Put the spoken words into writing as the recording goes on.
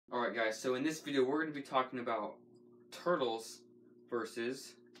Alright guys, so in this video we're going to be talking about turtles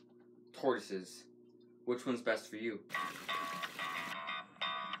versus tortoises. Which one's best for you?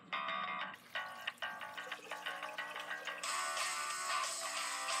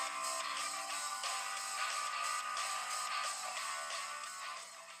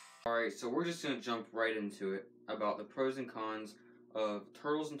 Alright, so we're just going to jump right into it about the pros and cons of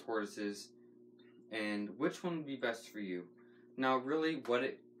turtles and tortoises and which one would be best for you. Now really what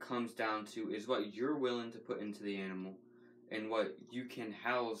it comes down to is what you're willing to put into the animal and what you can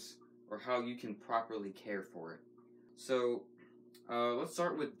house or how you can properly care for it. So let's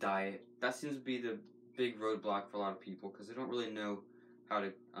start with diet. That seems to be the big roadblock for a lot of people because they don't really know how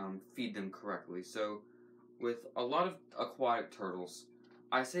to feed them correctly. So with a lot of aquatic turtles,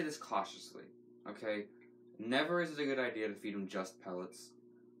 I say this cautiously, okay? Never is it a good idea to feed them just pellets,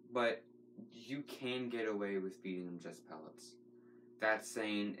 but you can get away with feeding them just pellets. That's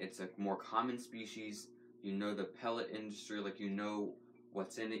saying it's a more common species. You know the pellet industry, like you know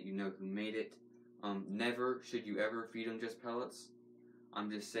what's in it, you know who made it. Never should you ever feed them just pellets. I'm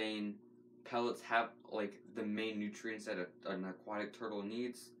just saying pellets have like the main nutrients that an aquatic turtle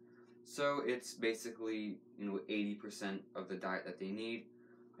needs. So it's basically 80% of the diet that they need.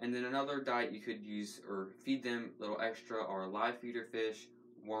 And then another diet you could use or feed them a little extra are live feeder fish,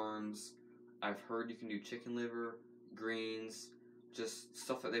 worms. I've heard you can do chicken liver, greens, just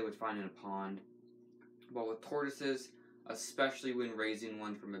stuff that they would find in a pond. But with tortoises, especially when raising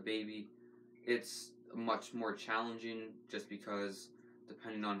one from a baby, it's much more challenging just because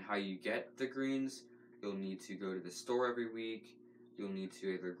depending on how you get the greens, you'll need to go to the store every week. You'll need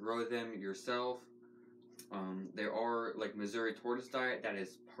to either grow them yourself. There are like Missouri tortoise diet that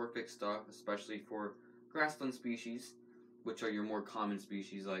is perfect stuff, especially for grassland species, which are your more common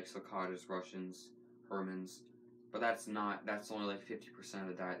species like sulcatas, Russians, Hermans. But that's only like 50% of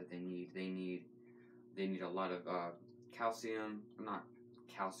the diet that they need. They need a lot of calcium, not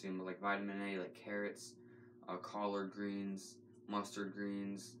calcium, but like vitamin A, like carrots, collard greens, mustard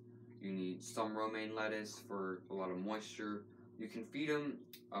greens. You need some romaine lettuce for a lot of moisture. You can feed them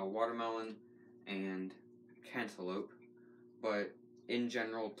watermelon and cantaloupe, but in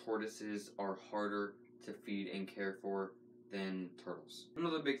general, tortoises are harder to feed and care for than turtles.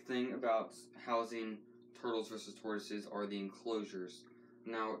 Another big thing about housing turtles versus tortoises are the enclosures.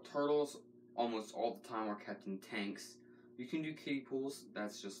 Now, turtles almost all the time are kept in tanks. You can do kiddie pools,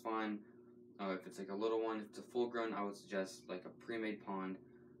 that's just fine. If it's like a little one, if it's a full grown, I would suggest like a pre-made pond.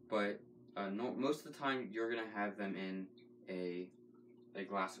 But most of the time, you're gonna have them in a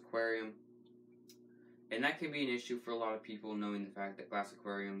glass aquarium. And that can be an issue for a lot of people, knowing the fact that glass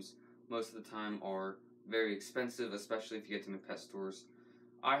aquariums most of the time are very expensive, especially if you get them at pet stores.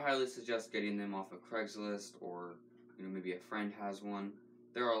 I highly suggest getting them off of Craigslist or maybe a friend has one.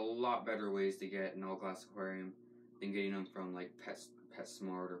 There are a lot better ways to get an all-glass aquarium than getting them from like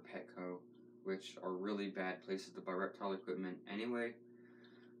PetSmart or Petco, which are really bad places to buy reptile equipment anyway.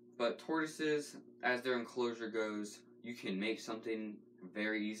 But tortoises, as their enclosure goes, you can make something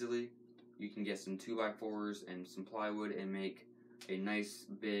very easily. You can get some 2x4s and some plywood and make a nice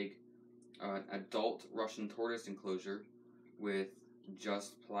big adult Russian tortoise enclosure with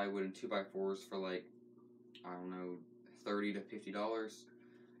just plywood and 2x4s for like, I don't know, $30 to $50.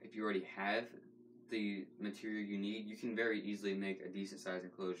 If you already have the material you need, you can very easily make a decent sized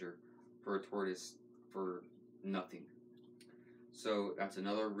enclosure for a tortoise for nothing. So that's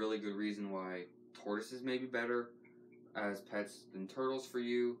another really good reason why tortoises may be better as pets than turtles for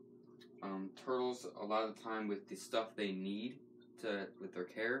you. Turtles, a lot of the time with the stuff they need with their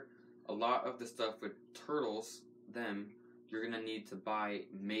care, a lot of the stuff with turtles, you're gonna need to buy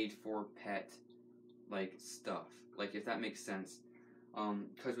made for pet like stuff, like if that makes sense.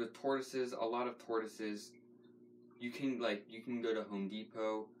 Because with tortoises, a lot of tortoises, you can go to Home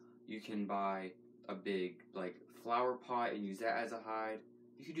Depot, you can buy a big like flower pot and use that as a hide.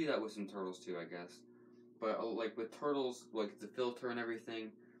 You could do that with some turtles too, I guess. But like with turtles, like the filter and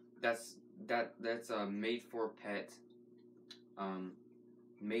everything, that's made for pet,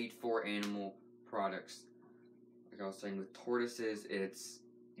 made for animal products. Like I was saying, with tortoises,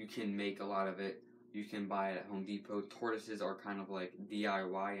 you can make a lot of it. You can buy it at Home Depot. Tortoises are kind of like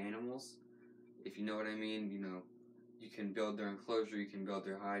DIY animals, if you know what I mean. You can build their enclosure, you can build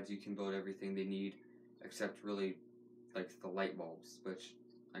their hides, you can build everything they need, except really like the light bulbs, which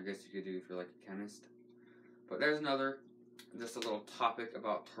I guess you could do if you're like a chemist. But there's just a little topic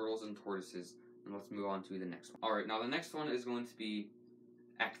about turtles and tortoises, and let's move on to the next one. Alright, now the next one is going to be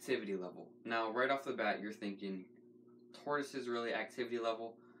activity level. Now, right off the bat, you're thinking, tortoises really activity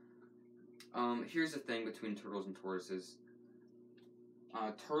level? Here's the thing between turtles and tortoises.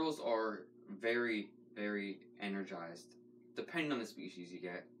 Turtles are very, very energized, depending on the species you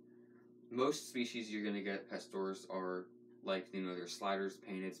get. Most species you're gonna get at pet stores are like, their sliders,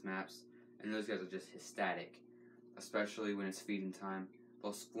 painted maps, and those guys are just ecstatic, especially when it's feeding time.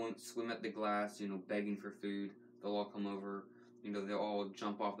 They'll swim at the glass, begging for food. They'll all come over, they'll all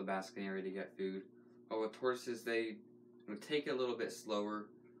jump off the basket area to get food. But with tortoises, they take it a little bit slower.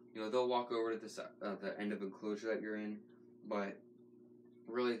 They'll walk over to the end of enclosure that you're in, but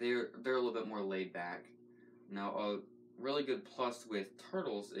really they're a little bit more laid back. Now, a really good plus with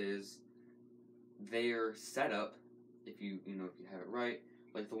turtles is their setup. If you have it right,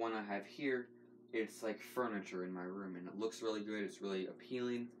 like the one I have here, it's like furniture in my room, and it looks really good. It's really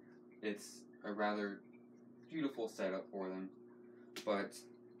appealing. It's a rather beautiful setup for them. But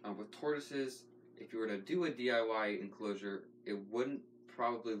with tortoises, if you were to do a DIY enclosure, it wouldn't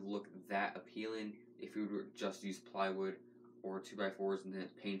probably look that appealing if you would just use plywood or 2x4s and then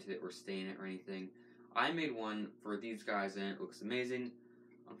paint it or stain it or anything. I made one for these guys and it looks amazing.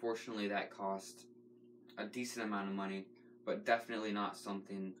 Unfortunately, that cost a decent amount of money, but definitely not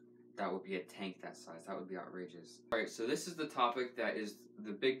something that would be a tank that size. That would be outrageous. Alright, so this is the topic that is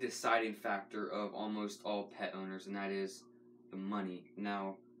the big deciding factor of almost all pet owners, and that is the money.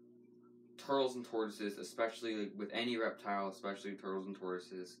 Now, turtles and tortoises, especially with any reptile, especially turtles and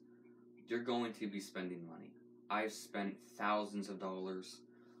tortoises, you're going to be spending money. I've spent thousands of dollars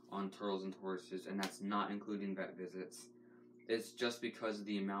on turtles and tortoises, and that's not including vet visits. It's just because of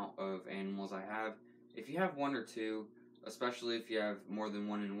the amount of animals I have. If you have one or two, especially if you have more than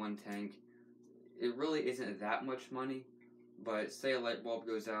one in one tank, it really isn't that much money. But say a light bulb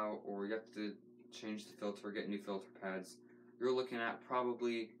goes out, or you have to change the filter, get new filter pads, you're looking at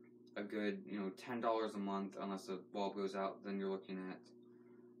probably a good, $10 a month. Unless a bulb goes out, then you're looking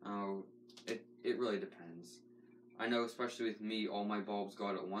at, it really depends. I know, especially with me, all my bulbs go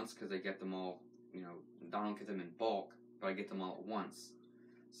out at once because I get them all, I don't get them in bulk, but I get them all at once.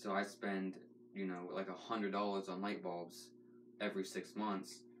 So I spend, like $100 on light bulbs every 6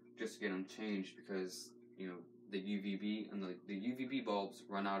 months just to get them changed because, the UVB and the UVB bulbs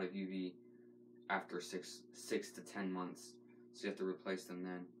run out of UV after 6 to 10 months. So you have to replace them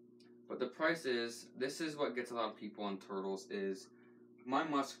then. But the price is, this is what gets a lot of people on turtles, is my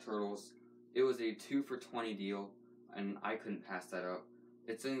musk turtles, it was a 2 for $20 deal, and I couldn't pass that up.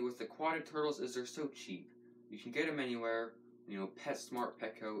 It's only with aquatic turtles is they're so cheap. You can get them anywhere. PetSmart,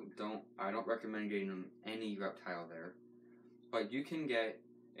 Petco, I don't recommend getting them any reptile there. But you can get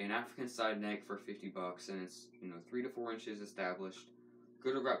an African side neck for $50, and it's 3 to 4 inches established.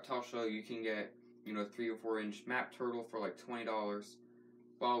 Go to Reptile Show, you can get 3 or 4 inch map turtle for like $20.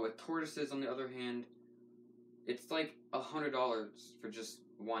 While with tortoises, on the other hand, it's like $100 for just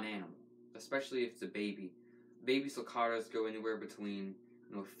one animal, especially if it's a baby. Baby sulcatas go anywhere between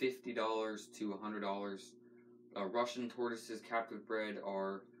 $50 to $100. Russian tortoises, captive bred,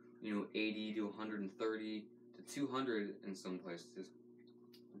 are 80 to 130 to 200 in some places.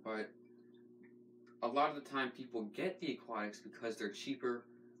 But a lot of the time, people get the aquatics because they're cheaper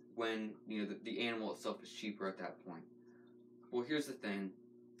when the animal itself is cheaper at that point. Well, here's the thing: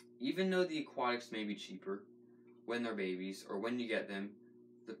 even though the aquatics may be cheaper when they're babies or when you get them,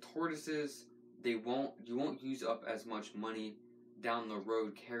 the tortoises, you won't use up as much money down the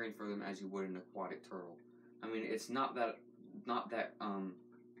road caring for them as you would an aquatic turtle. I mean, it's not that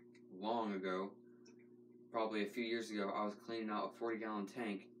long ago, probably a few years ago, I was cleaning out a 40-gallon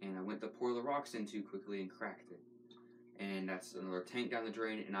tank, and I went to pour the rocks in too quickly and cracked it. And that's another tank down the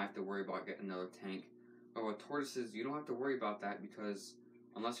drain, and I have to worry about getting another tank. But with tortoises, you don't have to worry about that because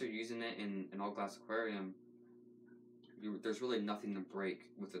unless you're using it in an all-glass aquarium, there's really nothing to break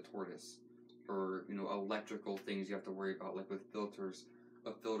with a tortoise. Or, electrical things you have to worry about, like with filters,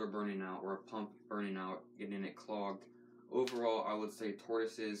 a filter burning out or a pump burning out, getting it clogged. Overall, I would say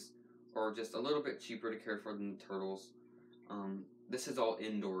tortoises are just a little bit cheaper to care for than the turtles. This is all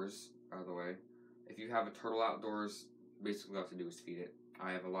indoors, by the way. If you have a turtle outdoors, basically all you have to do is feed it.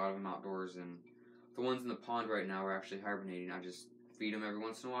 I have a lot of them outdoors, and the ones in the pond right now are actually hibernating. I just feed them every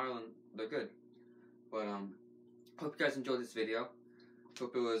once in a while, and they're good. But hope you guys enjoyed this video.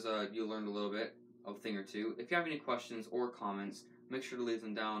 Hope it was you learned a little bit, a thing or two. If you have any questions or comments, make sure to leave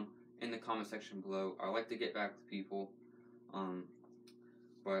them down in the comment section below. I like to get back to people.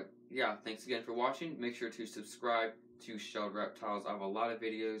 But yeah, thanks again for watching. Make sure to subscribe to Shelled Reptiles. I have a lot of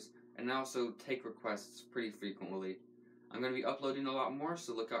videos, and I also take requests pretty frequently. I'm going to be uploading a lot more,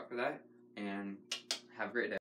 so look out for that, and have a great day.